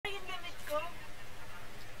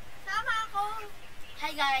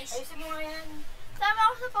guys. Ayusin mo nga yan. Sama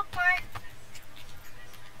ako sa pag-park.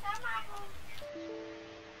 Sama ako.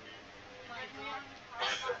 My God.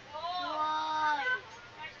 Why?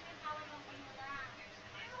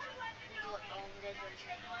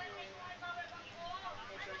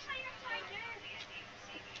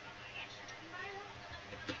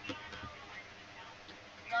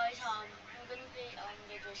 Guys, I'm gonna play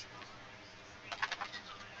Dead Rising.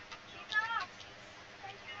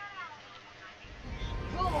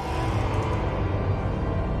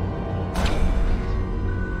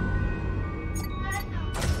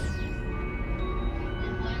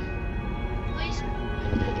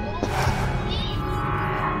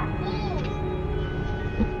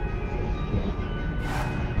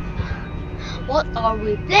 What are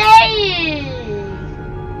we playing?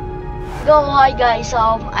 Go, hi guys,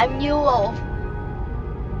 I'm new.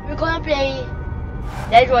 We're gonna play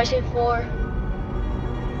Dead Rising 4.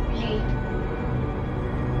 Really?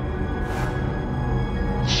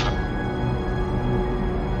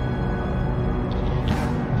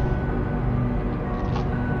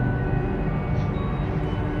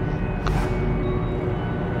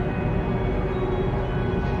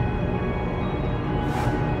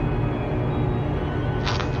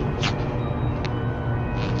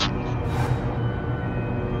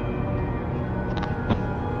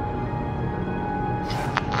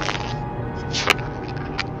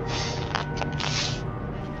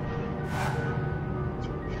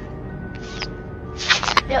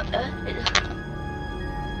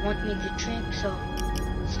 Want me to drink, so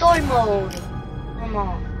story mode. Come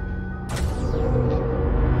on.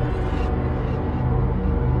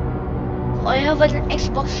 I have an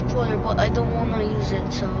Xbox controller, but I don't want to use it,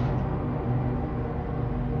 so.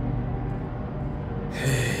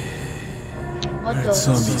 What That the?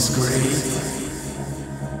 zombie's great.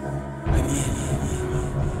 I mean,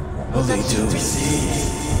 all they do is eat.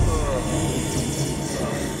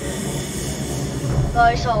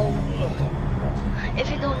 Guys, so if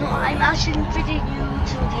you don't know, I'm actually pretty new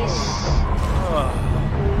to this.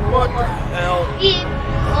 What the hell? Eat.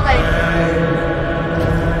 Okay.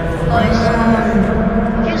 Guys,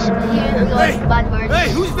 just hear a lot of bad words. Hey,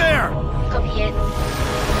 who's there? Come here.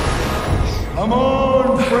 Come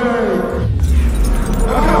on, Frank.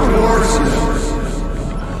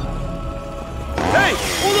 Hey,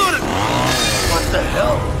 hold on. What the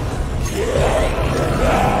hell?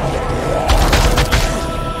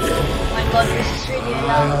 God, this is really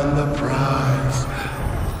loud. On the prize.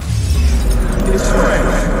 It's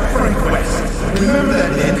Frank West. Remember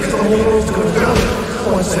that name because the whole world's going down.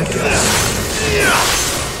 1 second.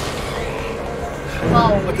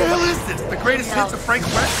 Wow. What the hell is this? The greatest hits of Frank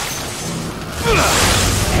West?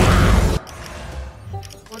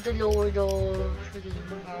 Go the lower door.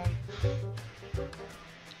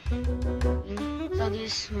 So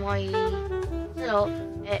this is my,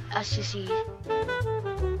 as you see.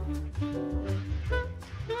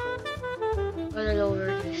 Gonna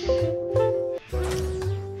lower this.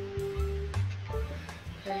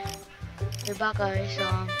 Okay. We're back, guys.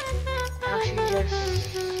 Actually just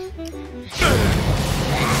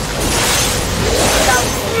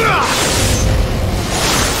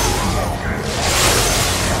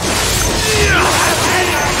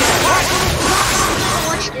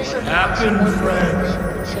watch this on Happened, Frank.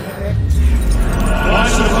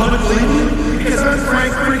 Watch the public leave because I'm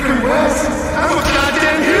Frank freaking West. I'm a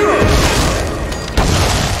goddamn hero.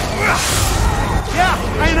 Yeah,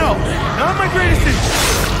 I know. Not my greatest hit.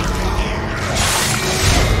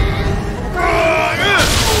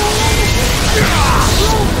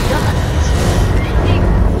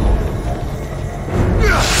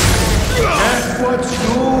 That's what's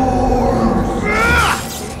yours.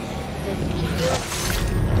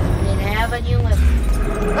 Then I have a new weapon.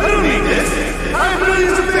 I don't need this. I have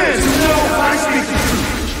millions of fans who know I speak the truth.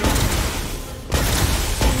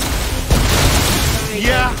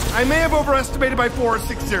 Yeah, I may have overestimated by 4 or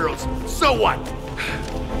 6 zeros. So what?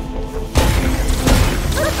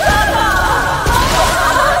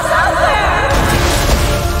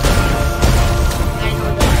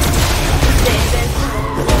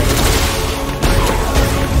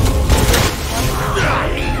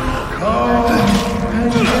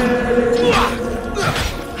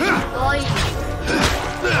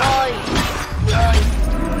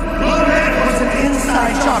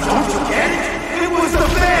 Don't you get it? It was the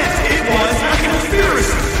fans! It was a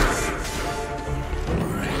conspiracy!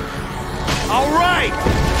 Alright!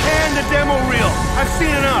 And the demo reel! I've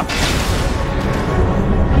seen enough!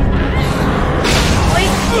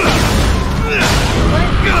 Wait!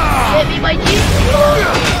 Let me my teeth!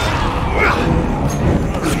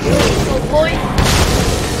 Oh boy!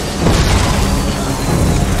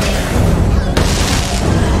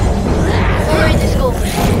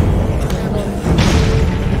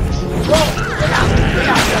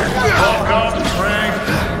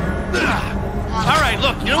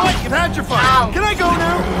 petrified. Ow. Can I go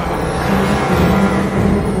now?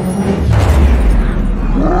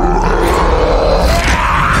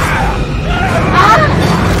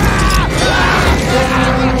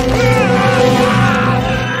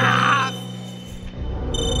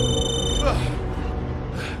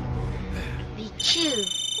 Me too.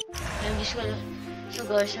 I'm just gonna, so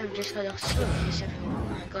guys, I'm just gonna swim this.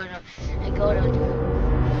 I gotta do.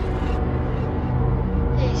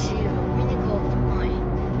 Hey, Zero, mini golf mine.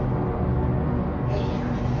 Hey.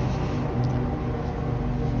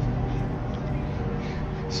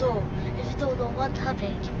 So, if you don't know what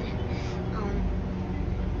happened,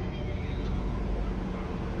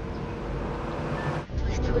 it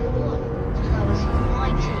was 21. So that was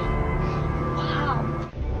 19. Wow.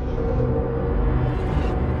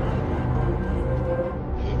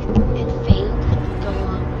 It failed.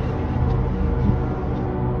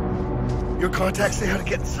 Your contacts say how to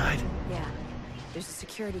get inside? Yeah. There's a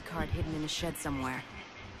security card hidden in a shed somewhere.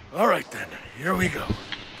 All right then, here we go.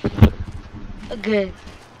 Good.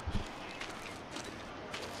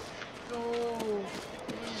 Oh,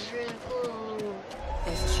 this is really cool.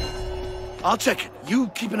 There's a shed. I'll check it. You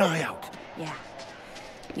keep an eye out. Yeah.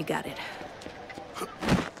 You got it.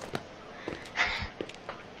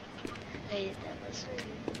 Hey, that was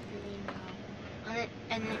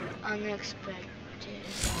really unexpected.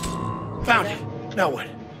 Found it. Now what?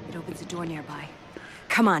 It opens a door nearby.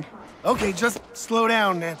 Come on. Okay, just slow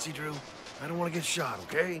down, Nancy Drew. I don't want to get shot,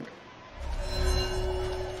 okay?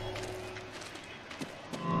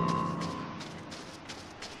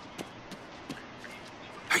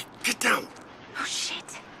 Hey, get down! Oh,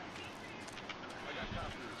 shit.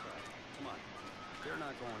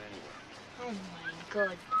 Oh my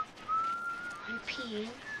god. I'm peeing.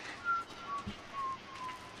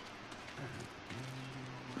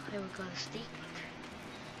 Okay, we got a stick.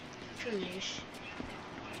 Foolish.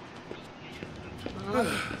 No,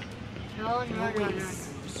 no.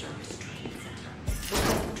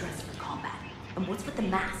 Dressed for combat. And what's with the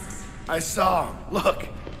masks? I saw him. Look,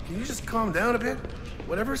 can you just calm down a bit?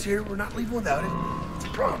 Whatever's here, we're not leaving without it. It's a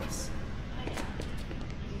promise.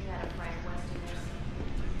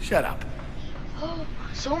 Shut up. Oh,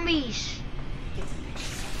 zombies.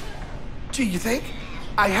 Gee, you think?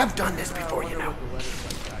 I have done this before, you know.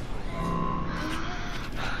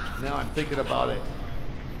 Now I'm thinking about it.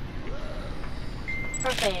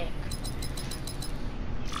 Perfect.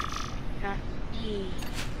 D.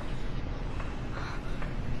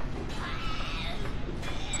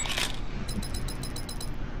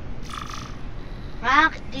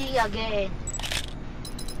 Mark D again.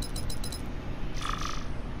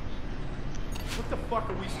 What the fuck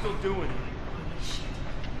are we still doing?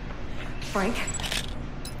 Frank?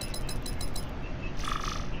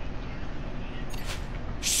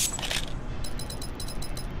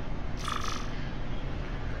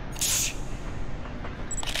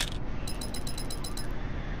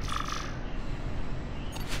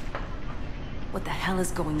 What the hell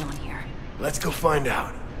is going on here? Let's go find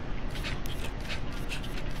out.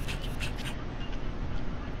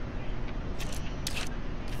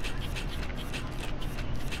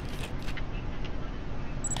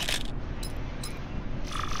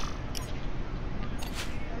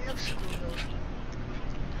 It looks cool though.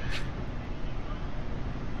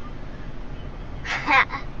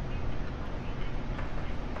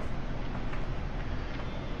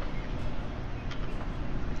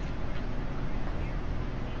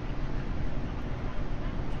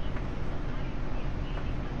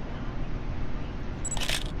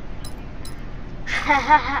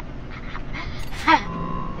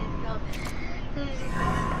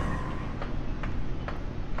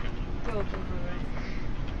 Bro.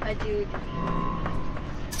 I do.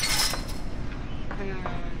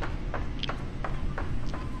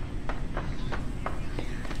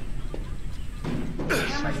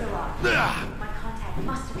 Cameras are off. My contact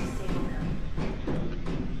must have disabled them.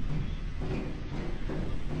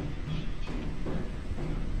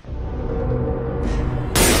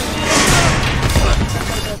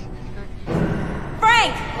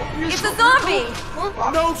 Frank! It's a zombie!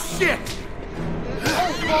 No shit!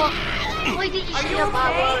 Oh, why did you say a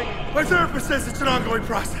bad word? My therapist says it's an ongoing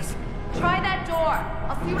process. Try that door.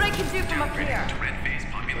 I'll see what I can do from up here. Red phase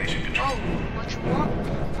population control. Oh, what you want?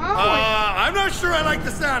 Huh? I'm not sure I like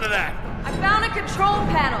the sound of that. I found a control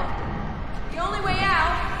panel. The only way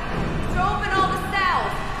out is to open all the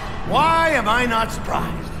cells. Why am I not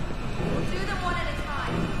surprised? We'll do them one at a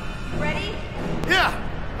time. Ready? Yeah,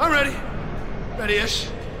 I'm ready. Ready-ish.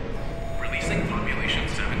 Releasing population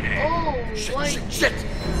 7A. Oh, Shit, why? shit, shit!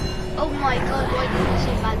 Oh my god, why did you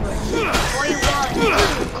say bad words? Why you want?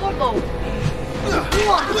 Combo!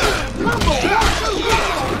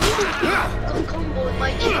 Combo with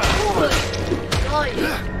my kick forward. Nice.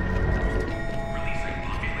 Releasing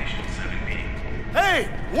population 7B. Hey,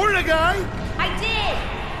 warn a guy! I did!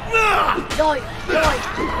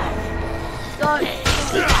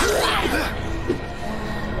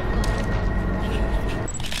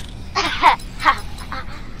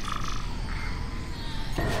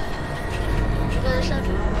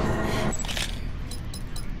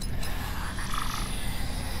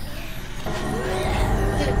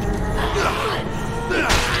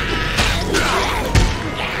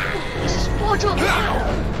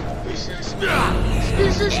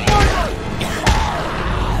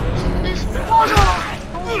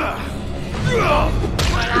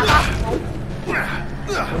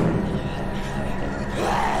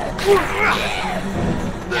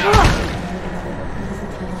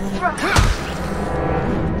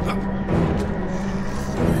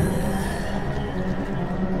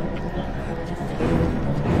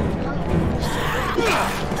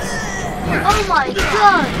 Oh my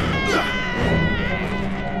god!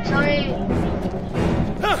 Sorry.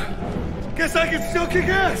 Guess I can still kick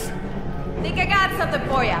ass. Think I got something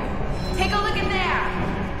for you. Take a look in there.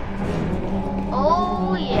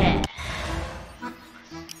 Oh yeah.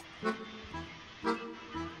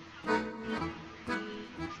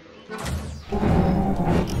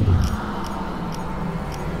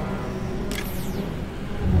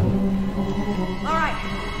 All right,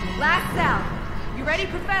 last cell. You ready,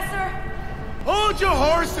 Professor? Hold your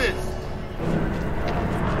horses!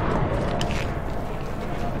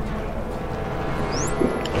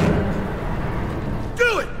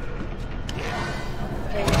 Do it!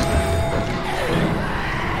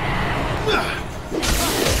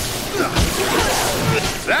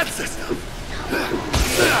 That's the stuff.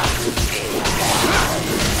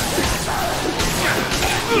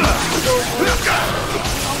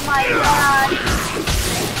 Oh my god.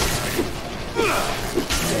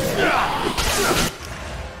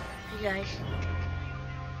 Hey guys.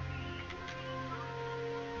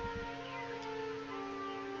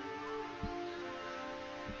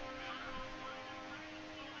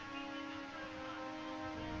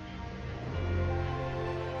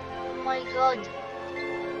 Oh my god.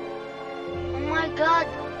 Oh my god.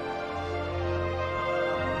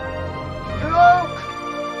 Broke.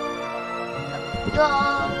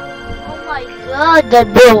 Oh my god, that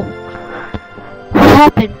broke. What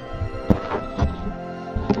happened?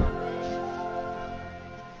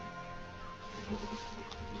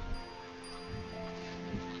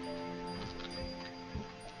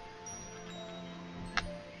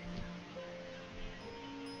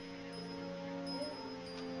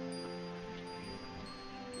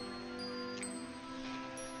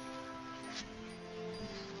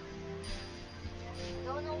 I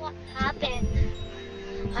don't know what happened.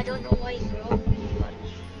 I don't know why it broke, but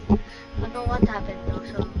I don't know what happened though,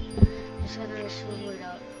 so just gonna assume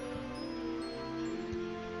without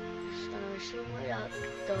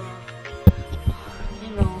the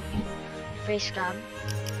face cam.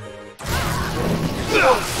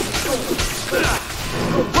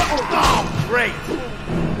 Oh, great!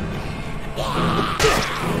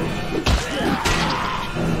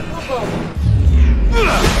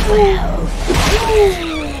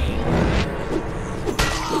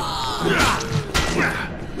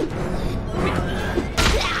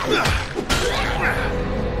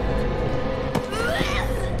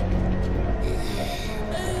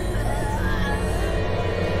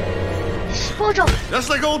 Just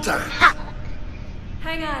like old times.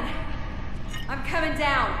 Hang on. I'm coming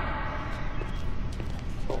down.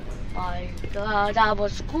 Oh my god, that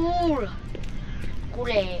was cool. Cool.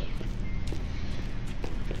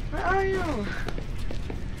 Where are you? Oh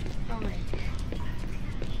my.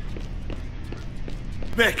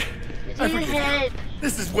 Vic, I Your forget. head.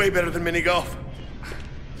 This is way better than mini golf.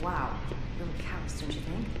 Wow. Little cows, don't you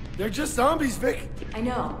think? They're just zombies, Vic. I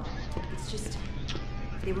know. It's just...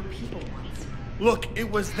 they were people once. Look, it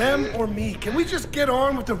was them or me. Can we just get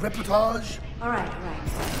on with the reportage? Alright, alright.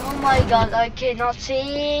 Oh my god, I cannot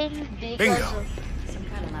sing because Bingo. of... Some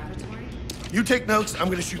kind of laboratory? You take notes, I'm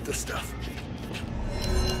gonna shoot this stuff.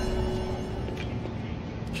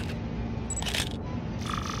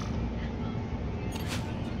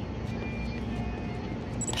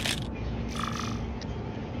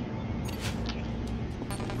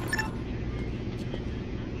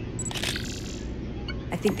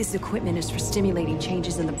 I think this equipment is for stimulating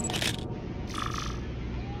changes in the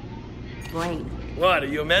brain. What, are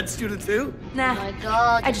you a med student too? Nah, Oh my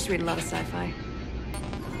god. I just read a lot of sci-fi.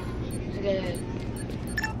 Okay.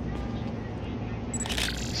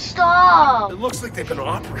 Stop! It looks like they've been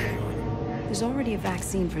operating on you. There's already a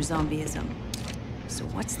vaccine for zombieism. So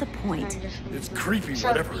what's the point? It's creepy,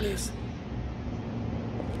 whatever it is.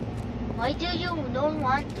 Why do you don't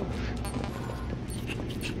want to?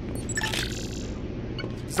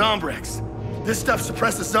 Zombrex. This stuff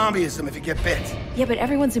suppresses zombieism if you get bit. Yeah, but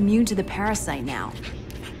everyone's immune to the parasite now.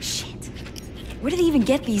 Shit. Where do they even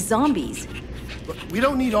get these zombies? Look, we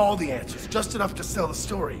don't need all the answers, just enough to sell the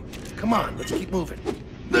story. Come on, let's keep moving.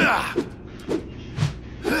 Ah!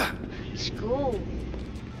 School.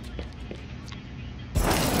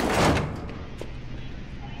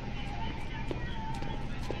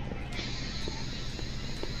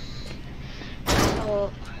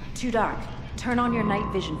 So, Too dark. Turn on your night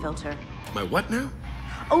vision filter. My what now?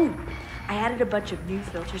 Oh! I added a bunch of new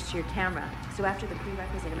filters to your camera, so after the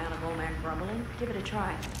prerequisite amount of old man grumbling, give it a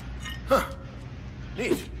try. Huh.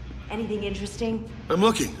 Neat. Anything interesting? I'm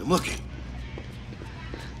looking.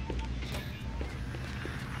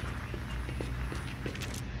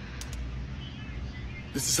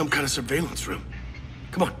 This is some kind of surveillance room.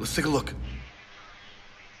 Come on, let's take a look.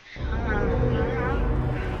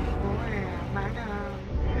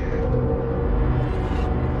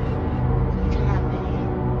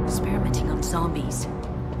 Experimenting on zombies.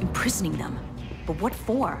 Imprisoning them. But what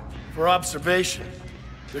for? For observation.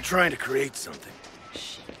 They're trying to create something.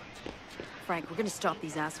 Shit. Frank, we're gonna stop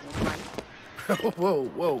these assholes, right?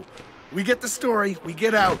 Whoa. We get the story, we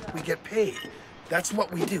get out, we get paid. That's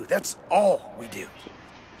what we do. That's all we do.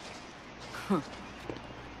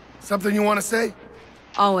 Something you want to say?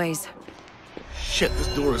 Always. Shit, this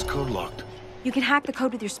door is code locked. You can hack the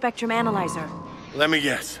code with your Spectrum Analyzer. Let me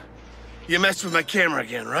guess. You messed with my camera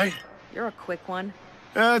again, right? You're a quick one.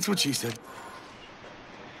 That's what she said.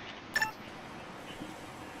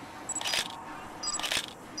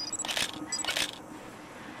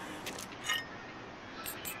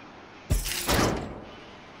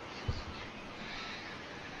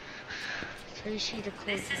 so you see the code.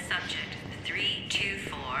 This is subject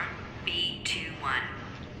 324B21.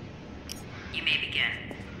 You may begin.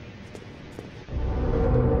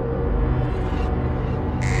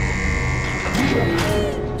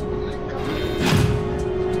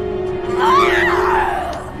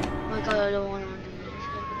 Oh my god, I don't want to do this.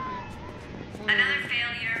 Another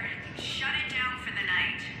failure. Shut it down for the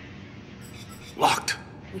night. Locked.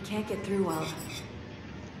 We can't get through while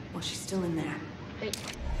she's still in there. Wait.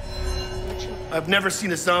 I've never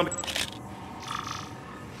seen a zombie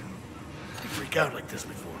freak out like this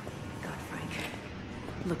before. God, Frank.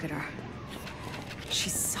 Look at her.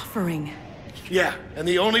 She's suffering. Yeah, and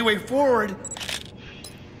the only way forward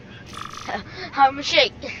I'm a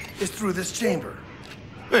shake. is through this chamber.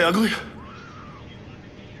 Hey, ugly.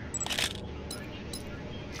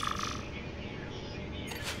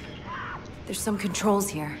 There's some controls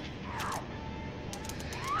here.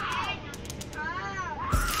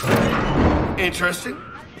 Interesting.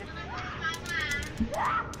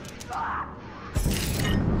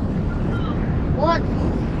 What?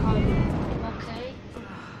 Okay.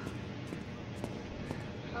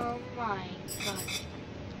 Oh my god.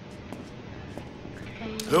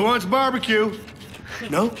 Okay. Who wants barbecue?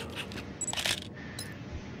 No?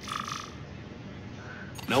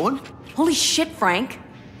 No one? Holy shit, Frank!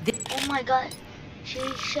 Oh my god. She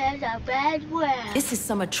said a bad word. This is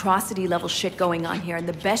some atrocity level shit going on here, and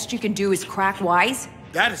the best you can do is crack wise?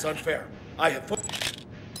 That is unfair. I have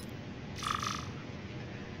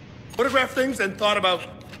photographed things and thought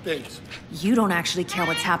about things. You don't actually care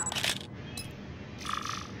what's happening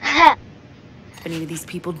to these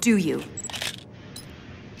people, do you?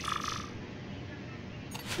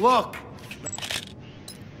 Look.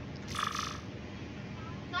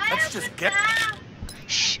 Let's just get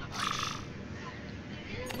Shh.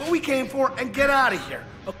 what we came for and get out of here.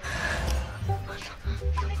 Okay.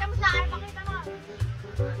 Pakita mo sa akin, pakita mo.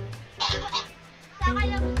 Saan ka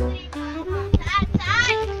lang stream? Saan?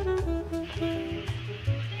 Saan?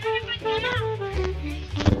 Saan ka lang?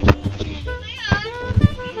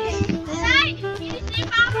 Ay!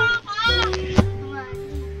 Inisipa mo ako!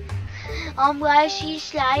 Why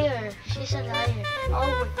she's liar. She's a liar.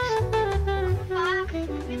 Always. Pa,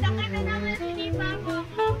 kita ka na naman, sinipa mo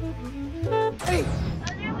ako. Hey.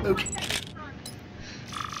 Ano yung Okay.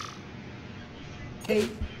 Hey.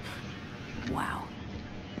 Wow.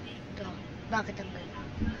 Ito. Bakit ang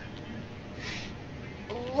gano'n?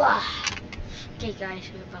 Wow. Okay guys,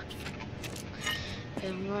 we're back. Okay,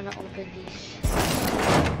 I'm gonna open this.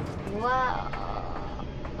 Wow.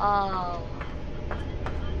 Oh.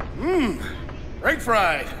 Right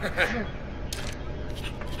fried.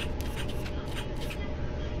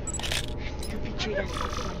 The picture that 4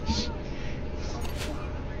 points.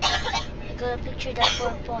 I got a picture that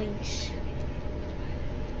 4 points.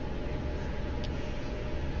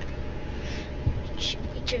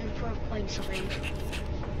 searching for points away.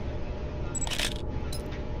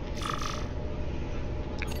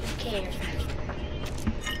 Okay.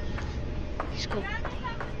 Let's go.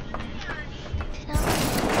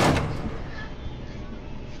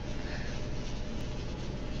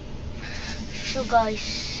 So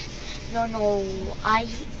guys, no, I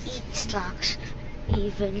eat snacks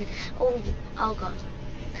even. Oh god.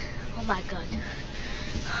 Oh my god.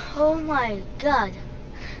 Oh my god.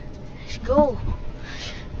 Let's go.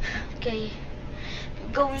 Okay.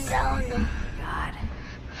 Going down. God.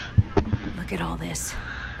 Look at all this.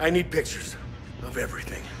 I need pictures of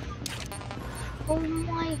everything. Oh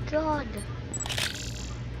my god.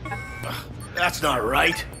 That's not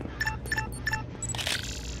right.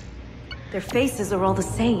 Their faces are all the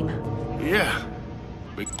same. Yeah.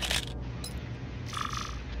 Big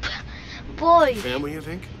Boy. family, you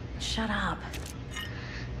think? Shut up.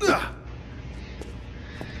 Ugh.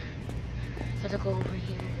 Gotta go over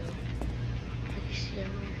here though. Let me see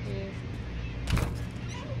over here.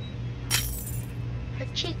 A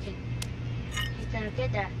chicken. You gotta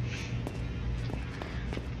get that.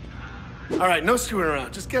 All right, no screwing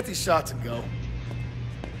around. Just get these shots and go.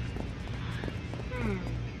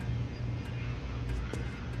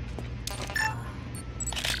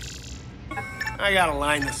 I gotta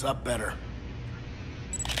line this up better.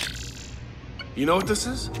 You know what this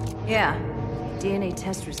is? Yeah. DNA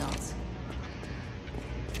test results.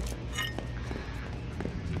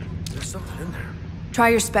 There's something in there. Try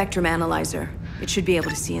your spectrum analyzer. It should be able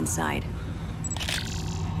to see inside.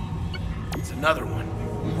 It's another one.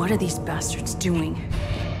 What are these bastards doing?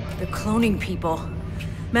 They're cloning people.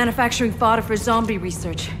 Manufacturing fodder for zombie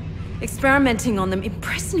research. Experimenting on them,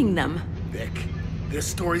 imprisoning them. Vic, this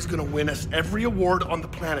story's gonna win us every award on the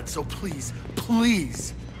planet, so please,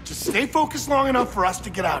 please, just stay focused long enough for us to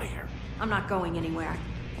get out of here. I'm not going anywhere.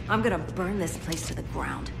 I'm gonna burn this place to the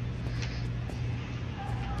ground.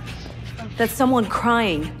 That's someone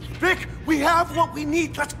crying. Vic, we have what we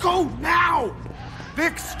need. Let's go now!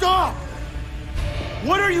 Vic, stop!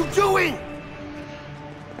 What are you doing?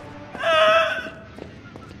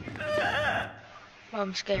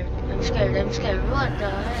 I'm scared. I'm scared. I'm scared. What the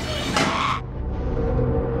heck?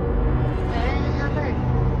 What happened?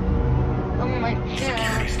 Oh my Security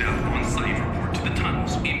god. staff on site report to the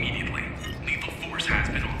tunnels immediately. Lethal force has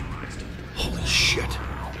been authorized. Holy shit.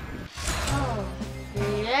 Oh,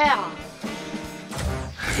 yeah.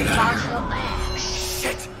 Martial X.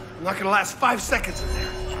 Shit! I'm not gonna last 5 seconds in there.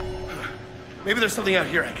 Maybe there's something out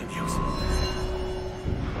here I can use.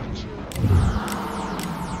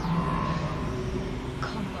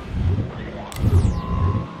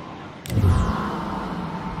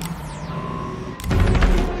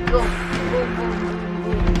 Go. Boom, boom, boom,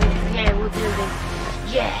 boom, boom. Yeah, we're building.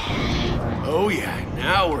 Yeah. Oh yeah,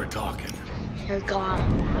 now we're talking. You're gone.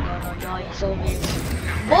 No, it's all means.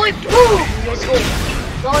 Boy, boom! Let's go.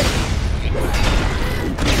 Boy.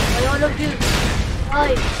 I all of you.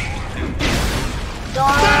 Bye.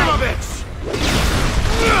 Die. Son of a bitch!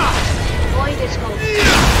 Boy, let's go.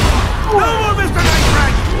 No more Mr. Night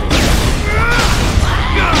Frank! I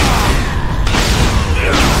am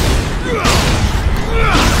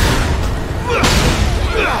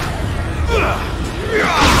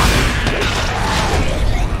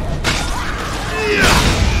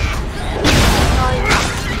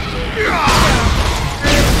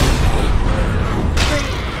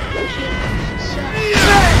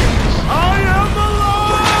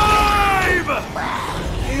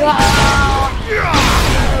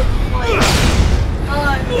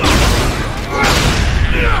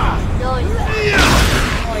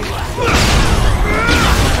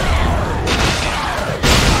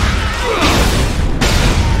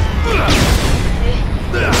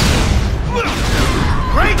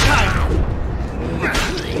Great time!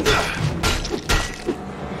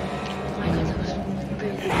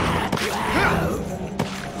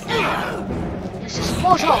 This is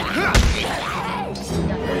mortal!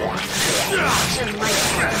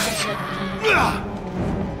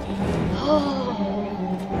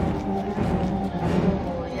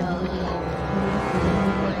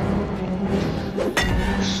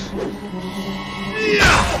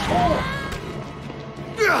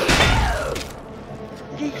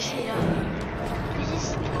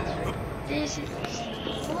 This is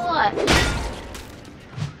what?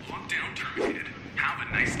 Lockdown terminated. Have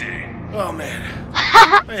a nice day. Oh man,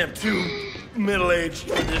 I am too middle-aged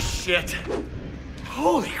for this shit.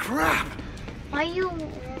 Holy crap! Why you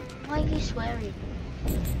swearing?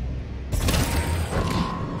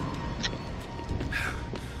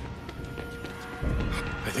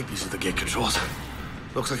 I think these are the gate controls.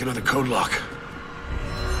 Looks like another code lock.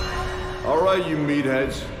 All right, you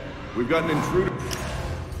meatheads. We've got an intruder.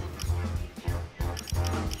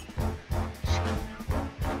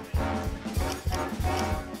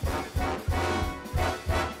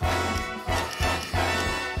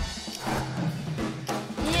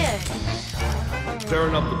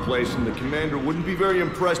 Tearing up the place, and the commander wouldn't be very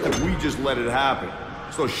impressed if we just let it happen.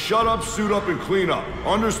 So shut up, suit up, and clean up.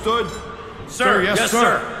 Understood? Sir, yes,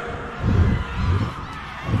 sir.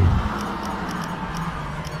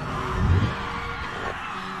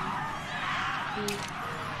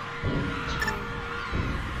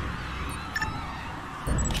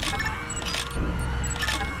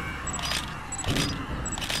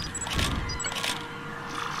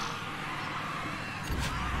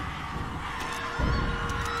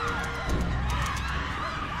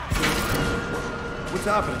 What's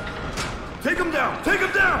happening? Take him down! Take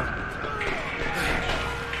him down!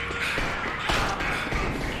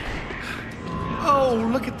 Oh,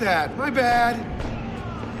 look at that. My bad.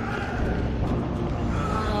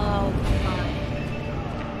 Oh, my.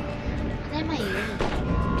 What am I eating?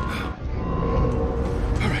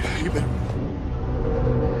 All right, how you been?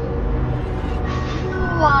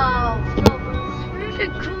 Wow, flowers. Really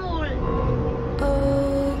cool.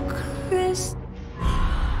 Oh, Chris.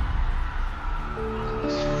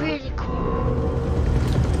 It's really cool.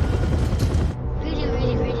 Really,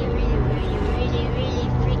 really, really, really, really, really, really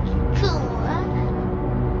freaking cool, huh?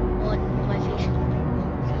 On my face.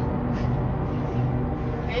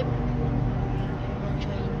 Rip. I'm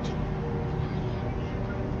trying to.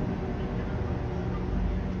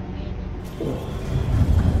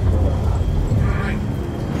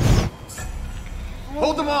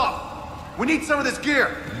 Hold them off! We need some of this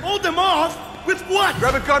gear! Hold them off? With what?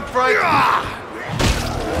 Grab a gun, Frank!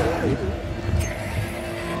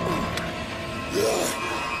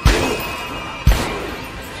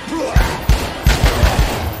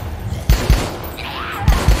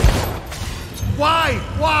 Why?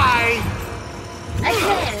 Why? I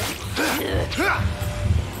can't.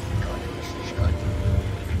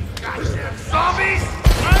 Goddamn zombies!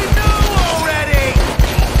 I know already!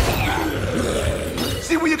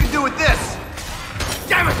 See what you can do with this!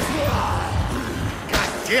 Damn it! God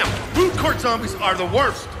damn, food court zombies are the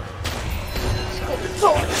worst.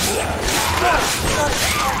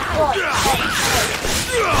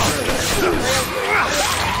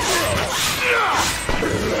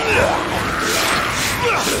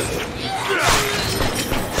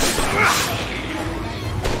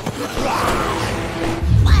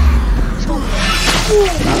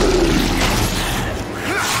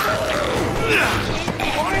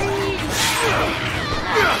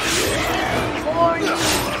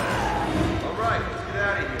 Alright, let's get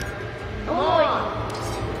out of here.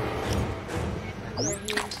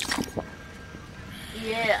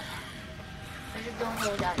 Yeah. I just don't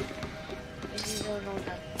know that. I just don't know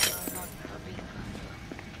that. Not a big fan.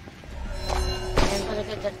 I'm gonna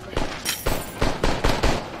get that quick.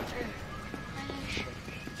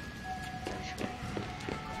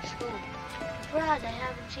 Let's go. Brad, I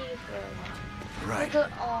haven't seen you for a while. Right.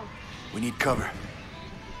 Oh, We need cover.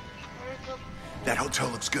 where'd the... That hotel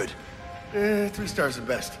looks good. 3 stars at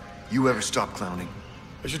best. You ever stop clowning?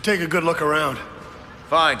 I should take a good look around.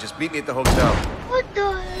 Fine, just meet me at the hotel. What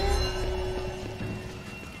the hell?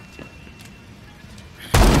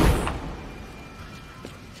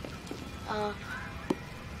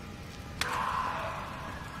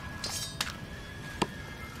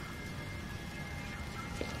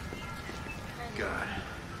 God.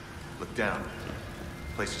 Look down.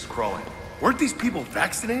 Place is crawling. Weren't these people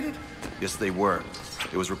vaccinated? Yes, they were.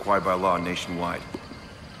 It was required by law nationwide.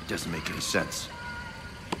 It doesn't make any sense.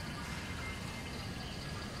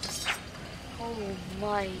 Oh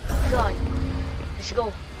my god. Let's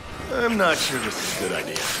go. I'm not sure this is a good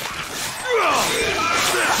idea.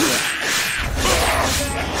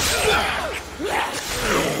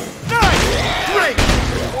 Great!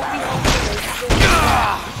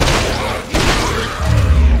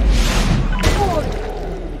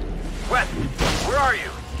 Wes, where are you?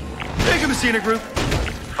 Take him to Scenic Group.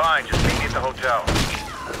 Fine, just meet me at the hotel.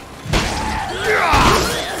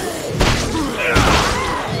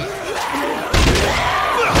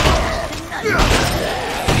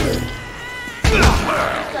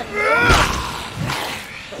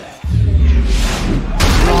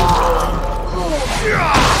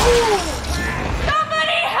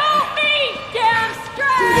 Somebody help me! Damn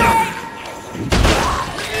straight!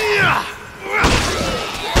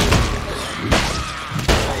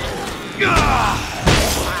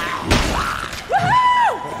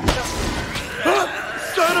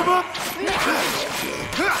 Son of a...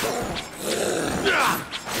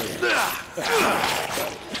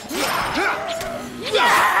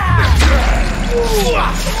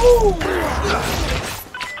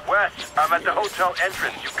 Wes, I'm at the hotel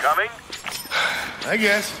entrance. You coming? I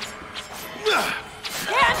guess.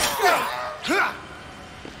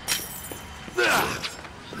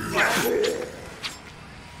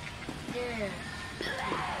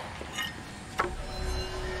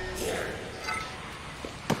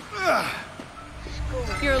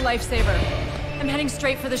 You're a lifesaver. I'm heading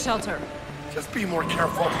straight for the shelter. Just be more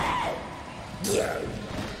careful.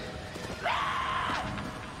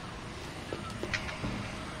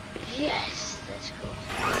 Yes, let's go.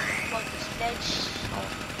 Fuck this bitch.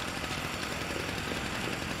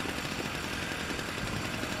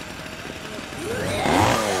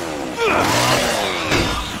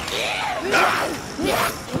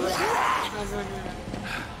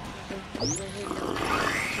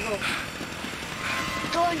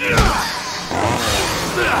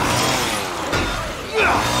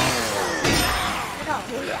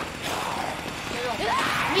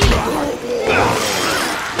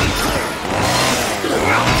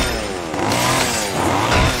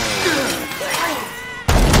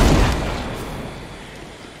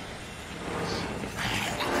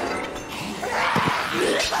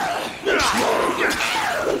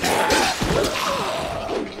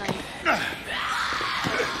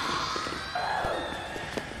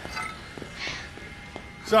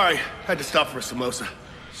 Sorry, had to stop for a samosa.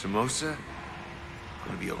 Samosa?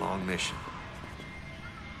 Gonna be a long mission.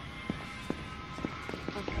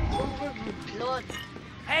 Blood.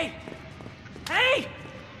 Hey! Hey!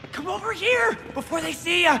 Come over here before they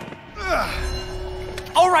see ya!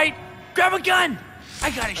 All right, grab a gun! I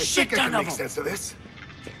got a shit I ton can of make them! sense of this.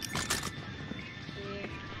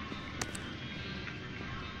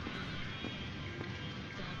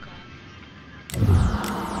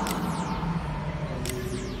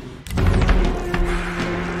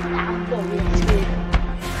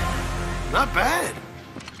 Not bad.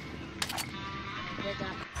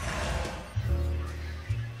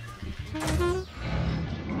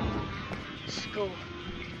 Let's go.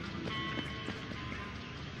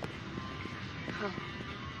 Huh.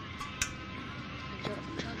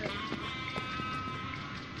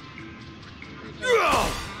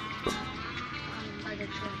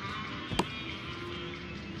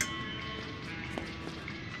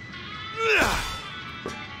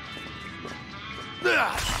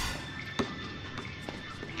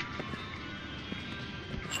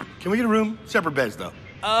 Can we get a room? Separate beds, though.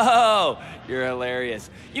 Oh, you're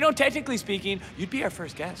hilarious. You know, technically speaking, you'd be our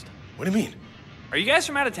first guest. What do you mean? Are you guys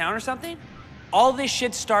from out of town or something? All this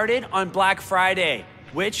shit started on Black Friday,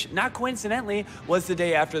 which, not coincidentally, was the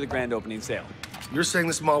day after the grand opening sale. You're saying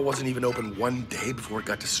this mall wasn't even open one day before it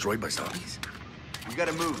got destroyed by zombies? We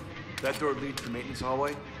gotta move. That door leads to the maintenance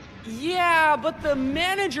hallway? Yeah, but the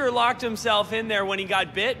manager locked himself in there when he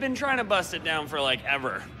got bit. Been trying to bust it down for like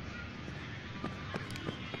ever.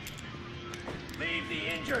 Leave the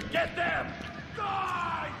injured. Get them.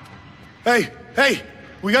 Die! Hey,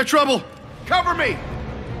 we got trouble. Cover me!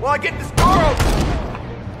 While I get this door open!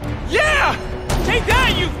 Yeah! Take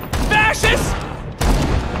that, you fascist!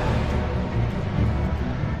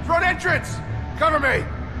 Front entrance! Cover me!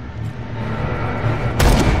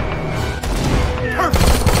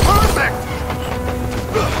 Perfect!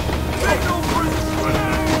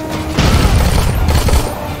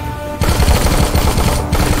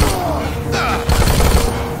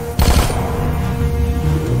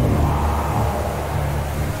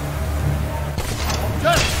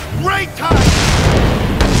 Just great time!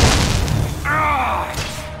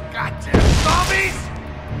 Goddamn zombies!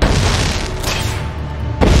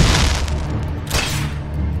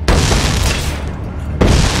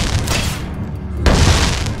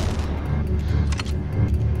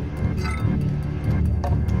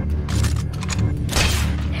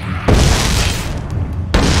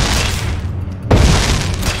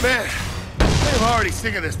 Man, they're already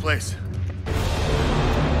sick of this place.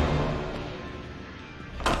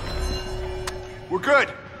 We're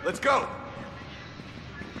good. Let's go.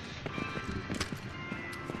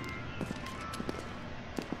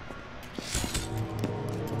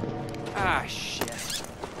 Ah, shit.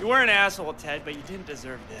 You were an asshole, Ted, but you didn't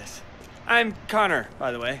deserve this. I'm Connor,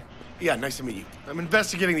 by the way. Yeah, nice to meet you. I'm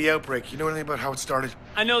investigating the outbreak. You know anything about how it started?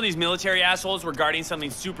 I know these military assholes were guarding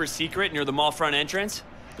something super secret near the mall front entrance,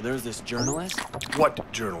 but there was this journalist.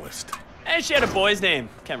 What journalist? And she had a boy's name.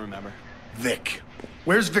 Can't remember. Vic.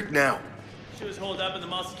 Where's Vic now? She was holed up in the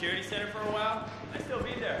mall security center for a while. I'd still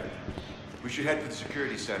be there. We should head for the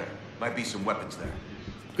security center. Might be some weapons there.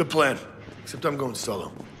 Good plan. Except I'm going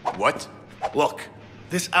solo. What? Look,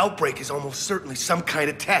 this outbreak is almost certainly some kind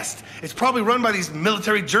of test. It's probably run by these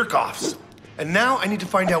military jerk-offs. And now I need to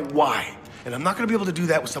find out why. And I'm not gonna be able to do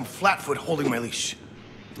that with some flatfoot holding my leash.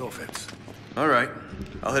 No offense. All right.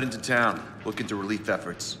 I'll head into town, look into relief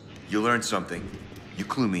efforts. You learn something, you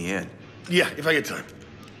clue me in. Yeah, if I get time.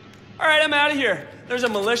 All right, I'm out of here. There's a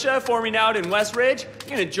militia forming out in West Ridge. I'm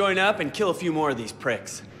gonna join up and kill a few more of these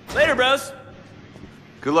pricks. Later, bros.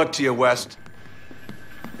 Good luck to you, West.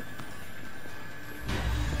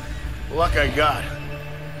 Luck I got.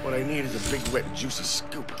 What I need is a big, wet, juicy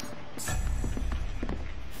scoop.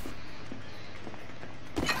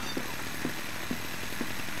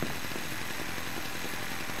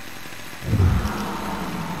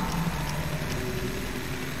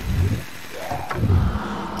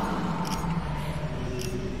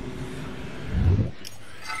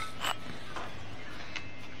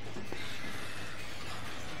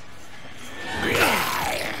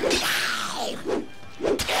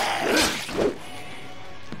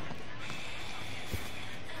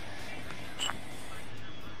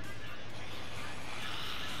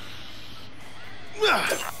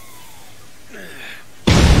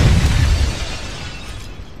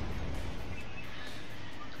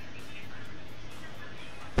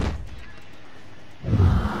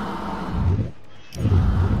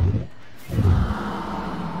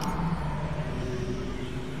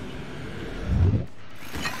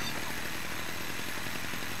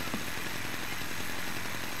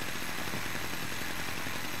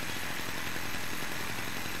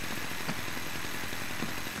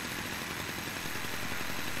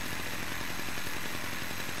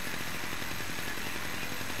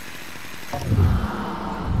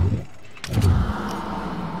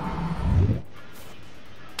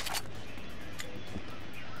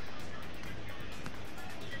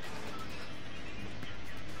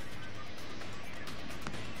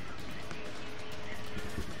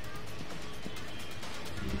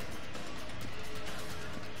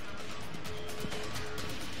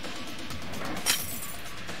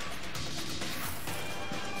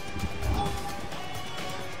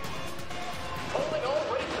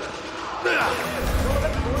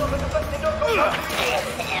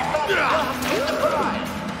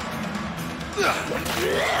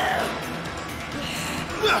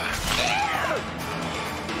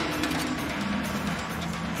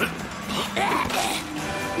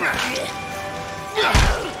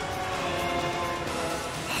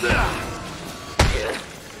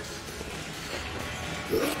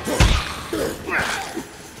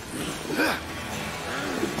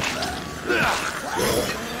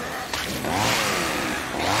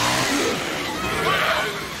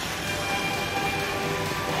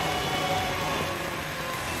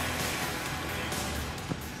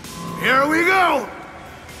 Here we go!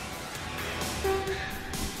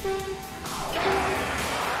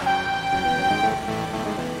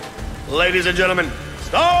 Ladies and gentlemen,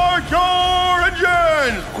 start your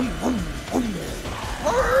engines!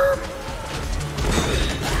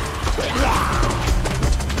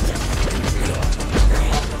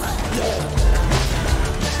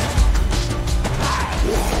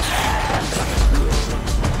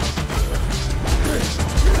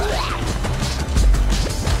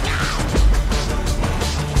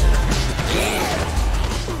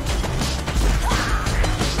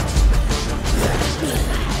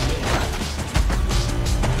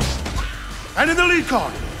 And in the lead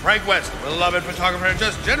car, Frank West, beloved photographer and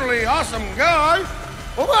just generally awesome guy. You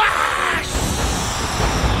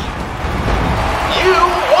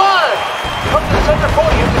won! Come to the center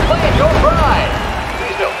podium to claim your prize!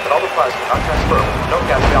 Please note that all the prizes are not transferable, no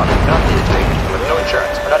cash value, not needed to take, with no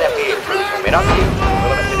insurance, are not FDA approved, and may not be used for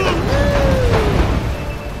limited edition.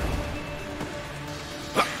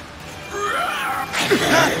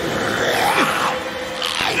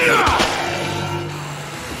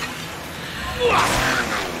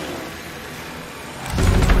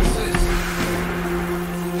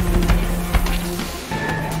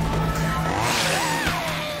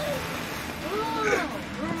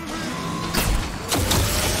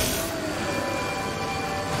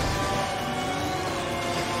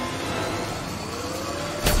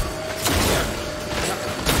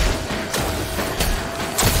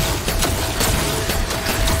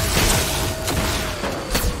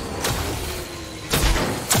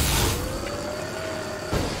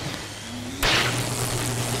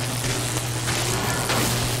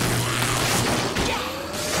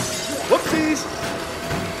 Whoopsies!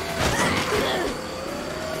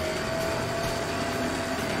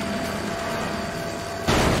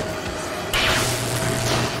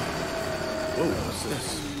 Whoa, what's this?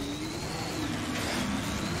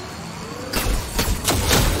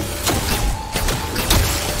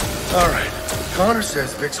 All right. Connor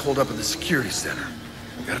says Vic's holed up at the security center.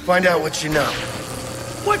 Gotta find out what you know.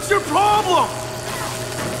 What's your problem?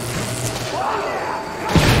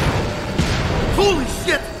 Holy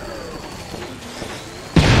shit!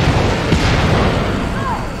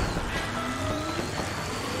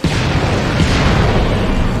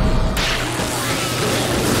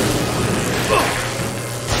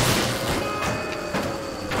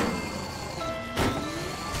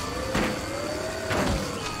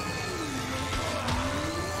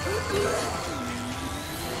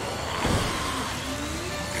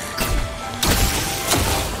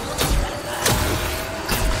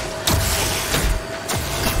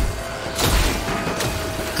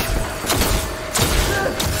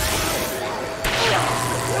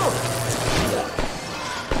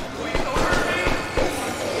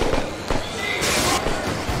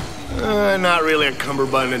 Not really a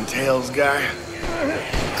cummerbund and tails guy.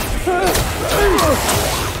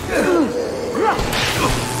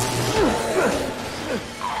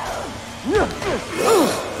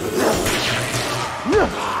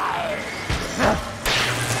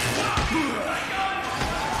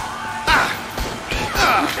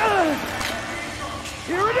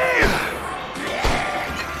 Here it is!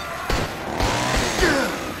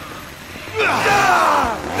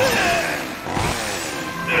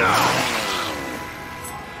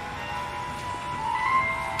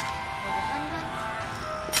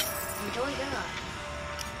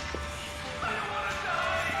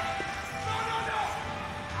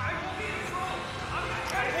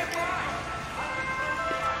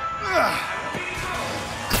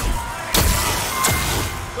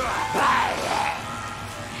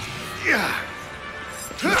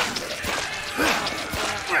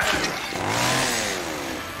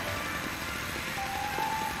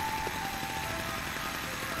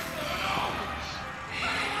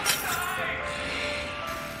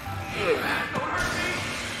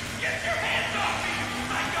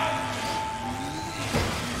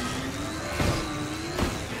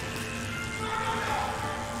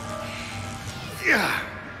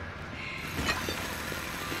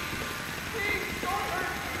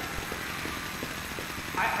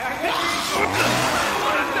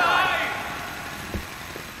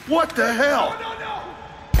 What the hell?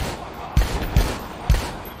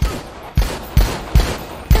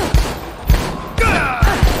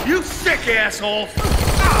 You sick asshole!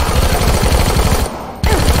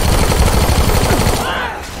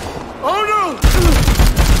 Oh no!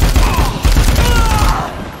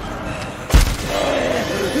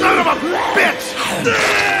 Son of a bitch!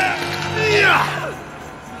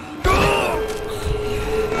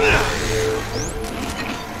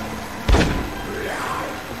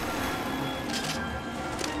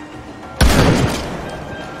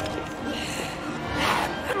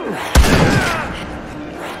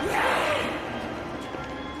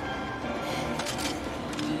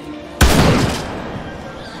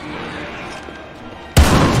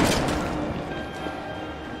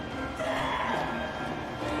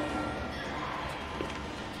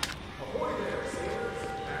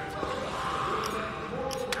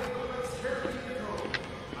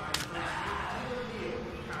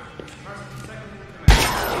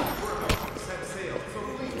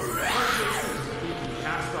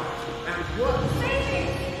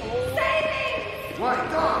 Why,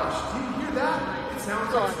 gosh, do you hear that? It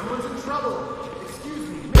sounds like someone's in trouble. Excuse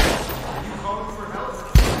me, miss. Are you calling for help?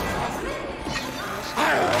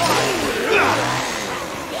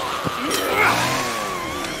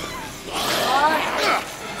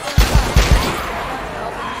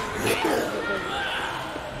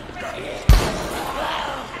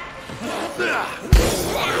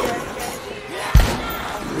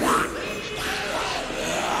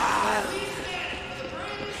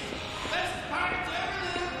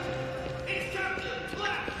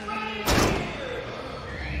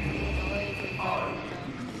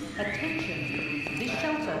 Attention, this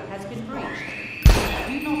shelter has been breached.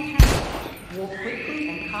 Do not panic. Walk quickly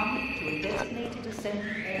and come to a designated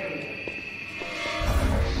assembly area.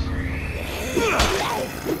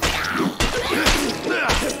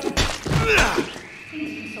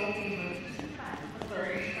 Please consult the emergency plan for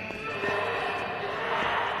further instructions.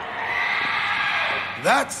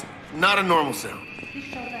 That's not a normal sound. This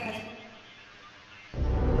shelter has...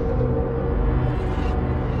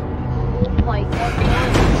 Oh my god.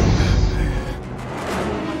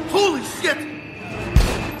 Holy shit!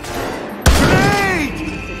 Great!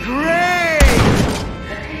 Great!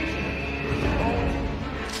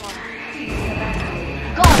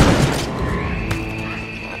 God!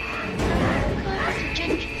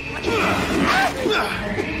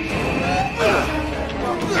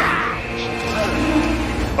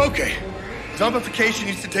 Okay. Zombification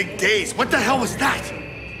used to take days. What the hell was that?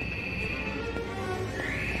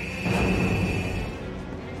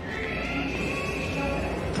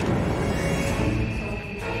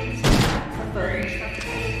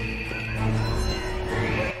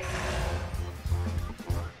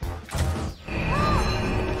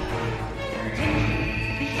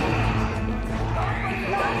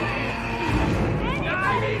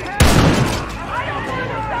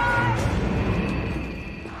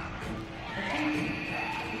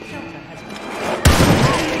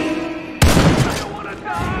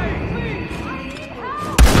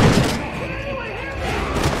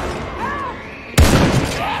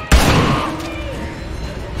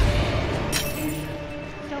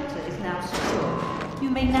 You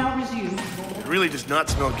may now resume. It really does not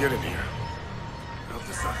smell good in here. I hope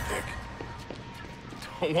this is not thick.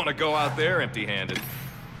 Don't want to go out there empty-handed.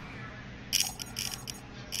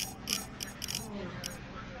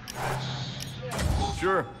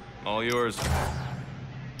 Sure, all yours.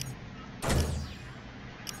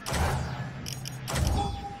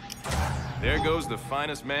 There goes the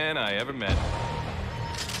finest man I ever met.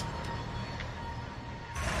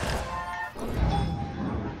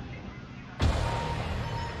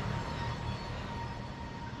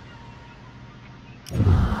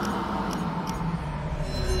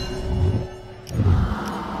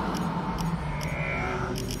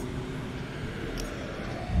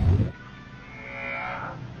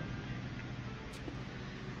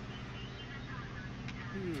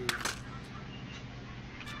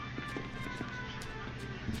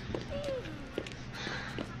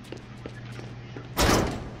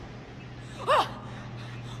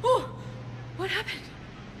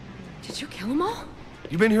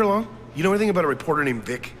 You been here long? You know anything about a reporter named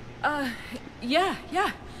Vic?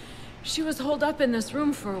 Yeah. She was holed up in this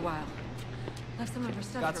room for a while. Left some of her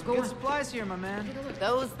stuff. Got some good supplies here, my man.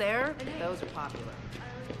 Those there, those are popular.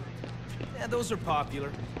 Yeah, those are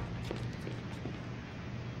popular.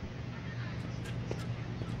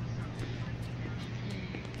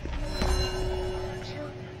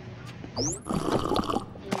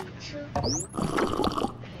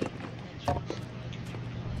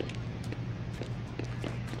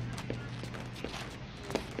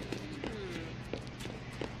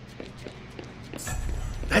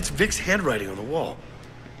 That's Vic's handwriting on the wall.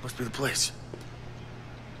 Must be the place.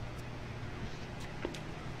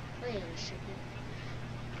 Wait a second.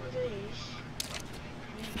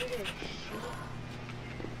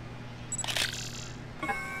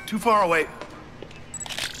 Too far away.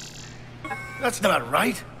 That's not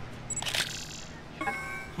right.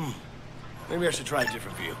 Maybe I should try a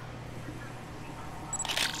different view.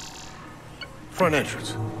 Front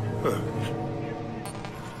entrance. Huh.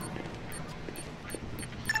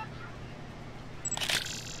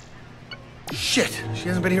 Shit! She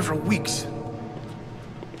hasn't been here for weeks.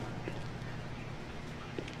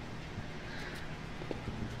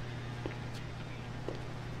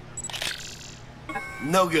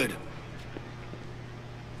 No good.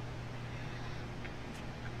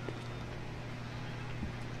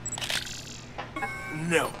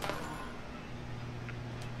 No.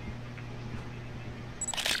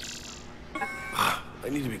 I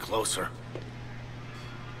need to be closer.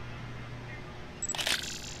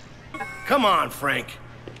 Come on, Frank.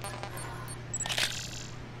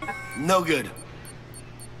 No good.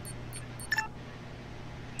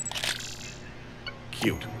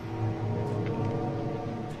 Cute.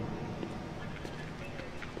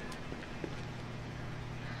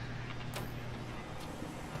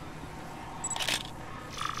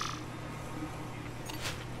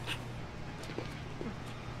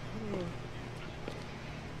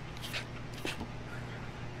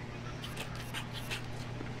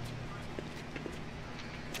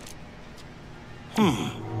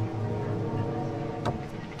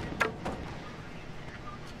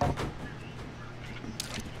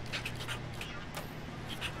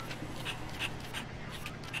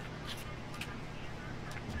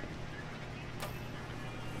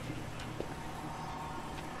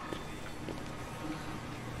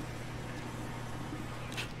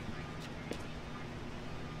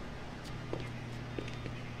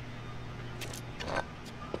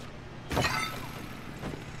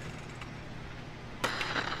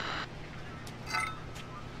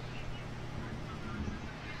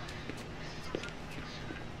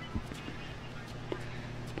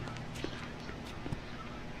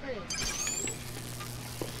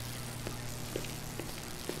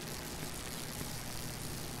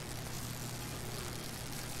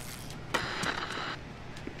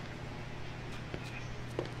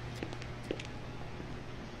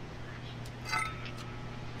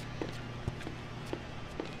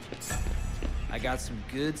 I got some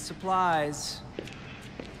good supplies.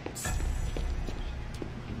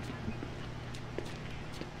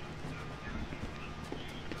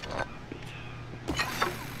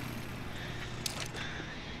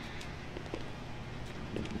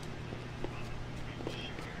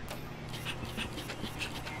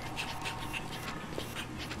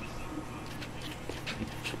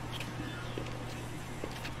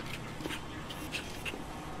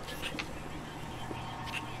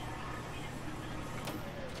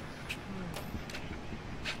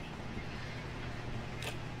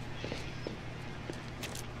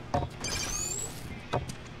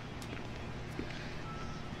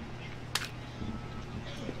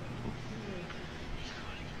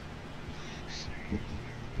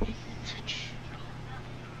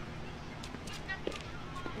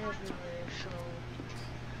 everywhere, so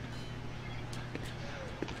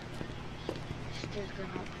still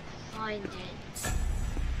gonna find it.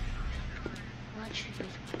 What should we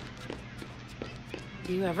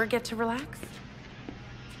Do you ever get to relax?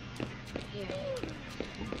 Here.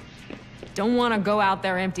 Don't want to go out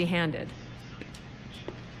there empty-handed.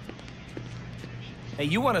 Hey,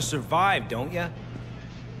 you want to survive, don't ya?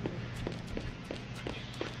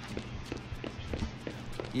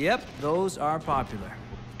 Yep, those are popular.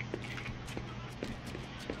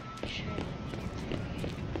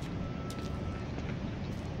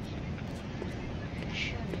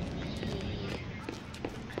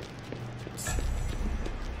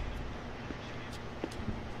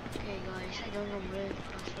 Okay guys, I don't know where to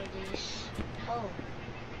pass for this. Oh.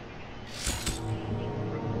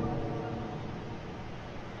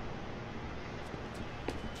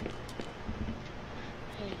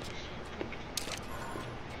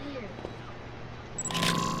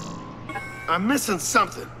 I'm missing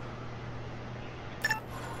something.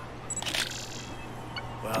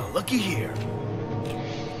 Well, looky here.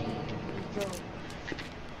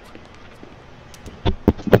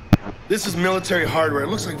 This is military hardware. It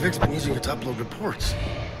looks like Vic's been using it to upload reports.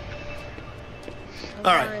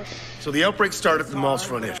 All right, so the outbreak started at the mall's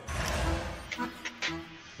front end.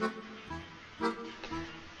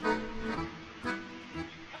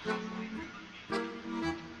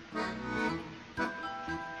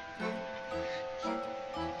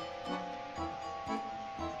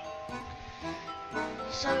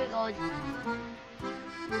 Sorry, God.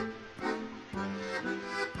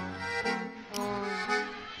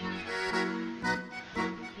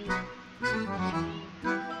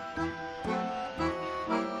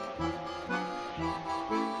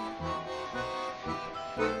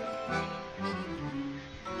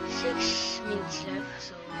 Six minutes left,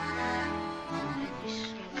 so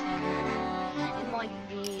it might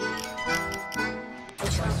be.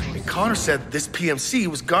 And Connor said this PMC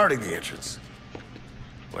was guarding the entrance.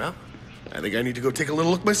 Well, I think I need to go take a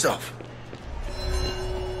little look myself.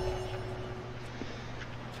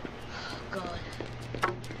 God.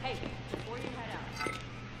 Hey, before you head out.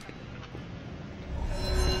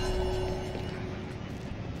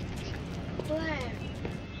 Where?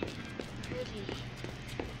 Really?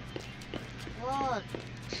 What?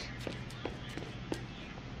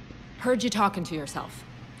 Heard you talking to yourself.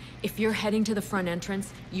 If you're heading to the front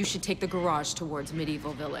entrance, you should take the garage towards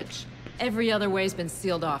Medieval Village. Every other way's been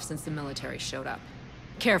sealed off since the military showed up.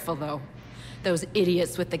 Careful, though. Those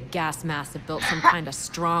idiots with the gas masks have built some kind of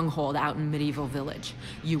stronghold out in Medieval Village.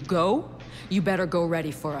 You go, you better go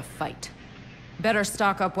ready for a fight. Better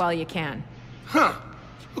stock up while you can. Huh.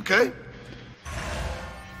 Okay.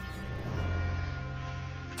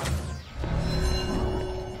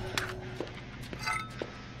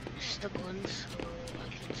 Just the guns, so I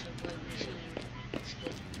can survive this game. That's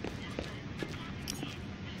good.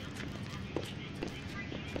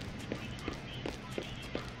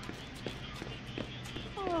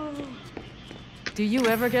 Do you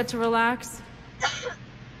ever get to relax?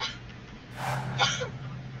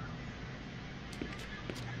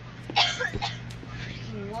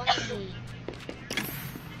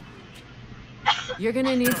 You're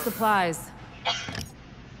gonna need supplies.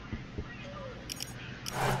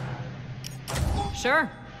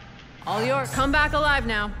 Sure. All yours. Come back alive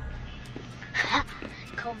now.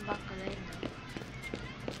 Come back alive now.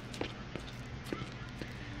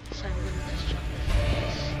 So I'm gonna just jump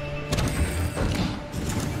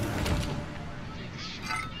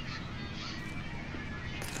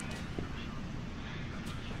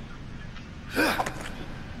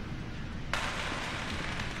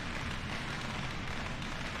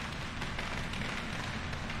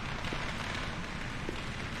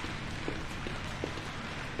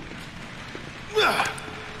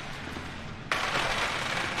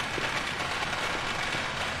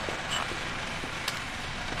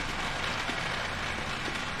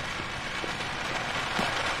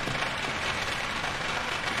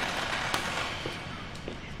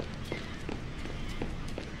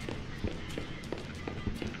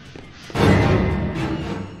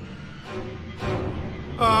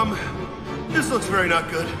This looks very not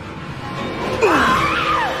good.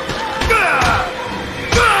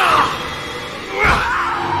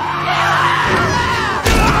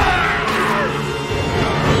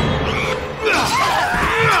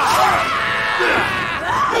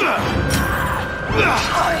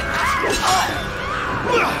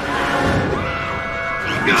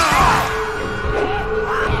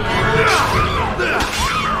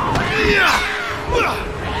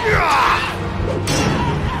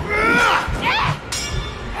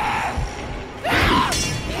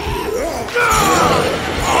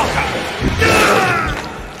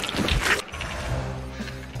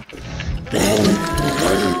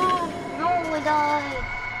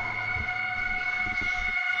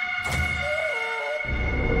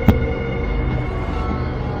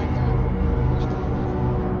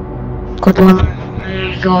 Good one.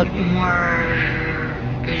 I got more.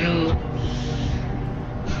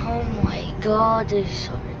 Oh my god, this is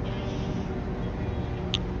so good.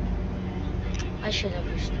 I should have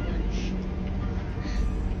used that.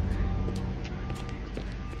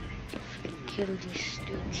 Kill these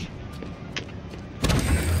dudes.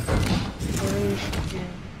 Where is the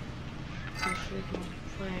freaking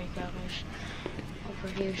firecrackers? Over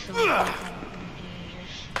here somewhere.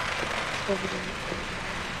 Just over there.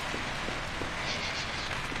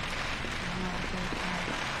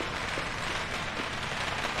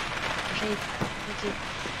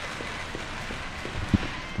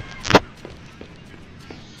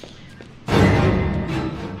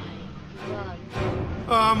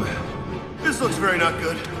 This looks very not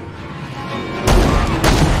good.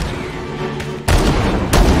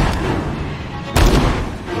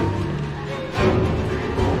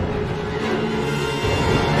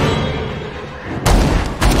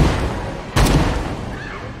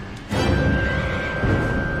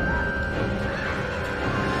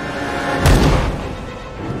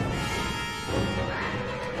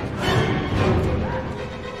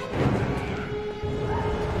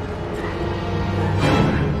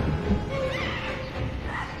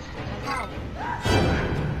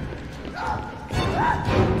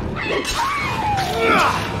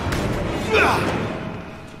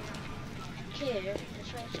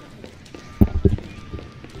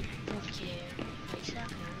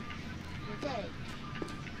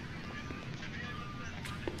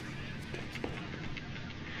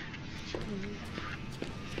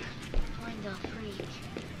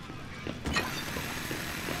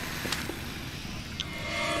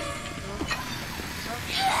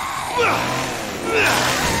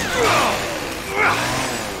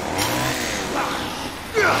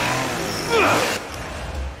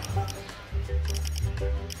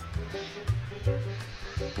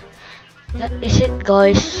 That is it,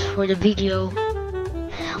 guys, for the video.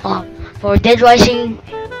 For Dead Rising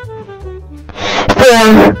 4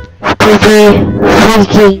 to be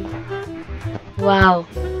freaking wow.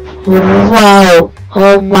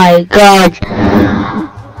 Oh my god.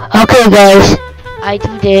 Okay, guys, I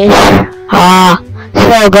do this.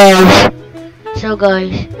 So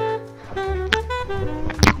guys.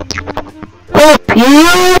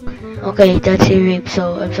 Okay, that's a rape,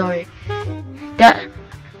 so I'm sorry.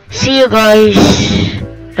 See you guys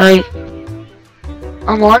like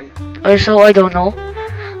a month or so, I don't know.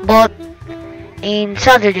 But in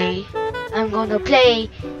Saturday, I'm gonna play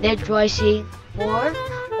Dead Rising 4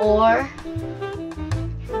 or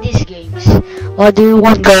these games. What do you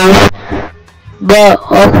want, guys? But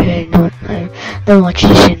okay, don't watch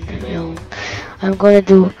this in, I'm gonna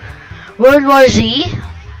do World War Z,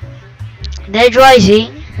 Dead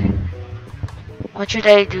Rising. What should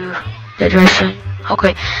I do? Dead Rising.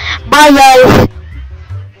 Okay. Bye, guys.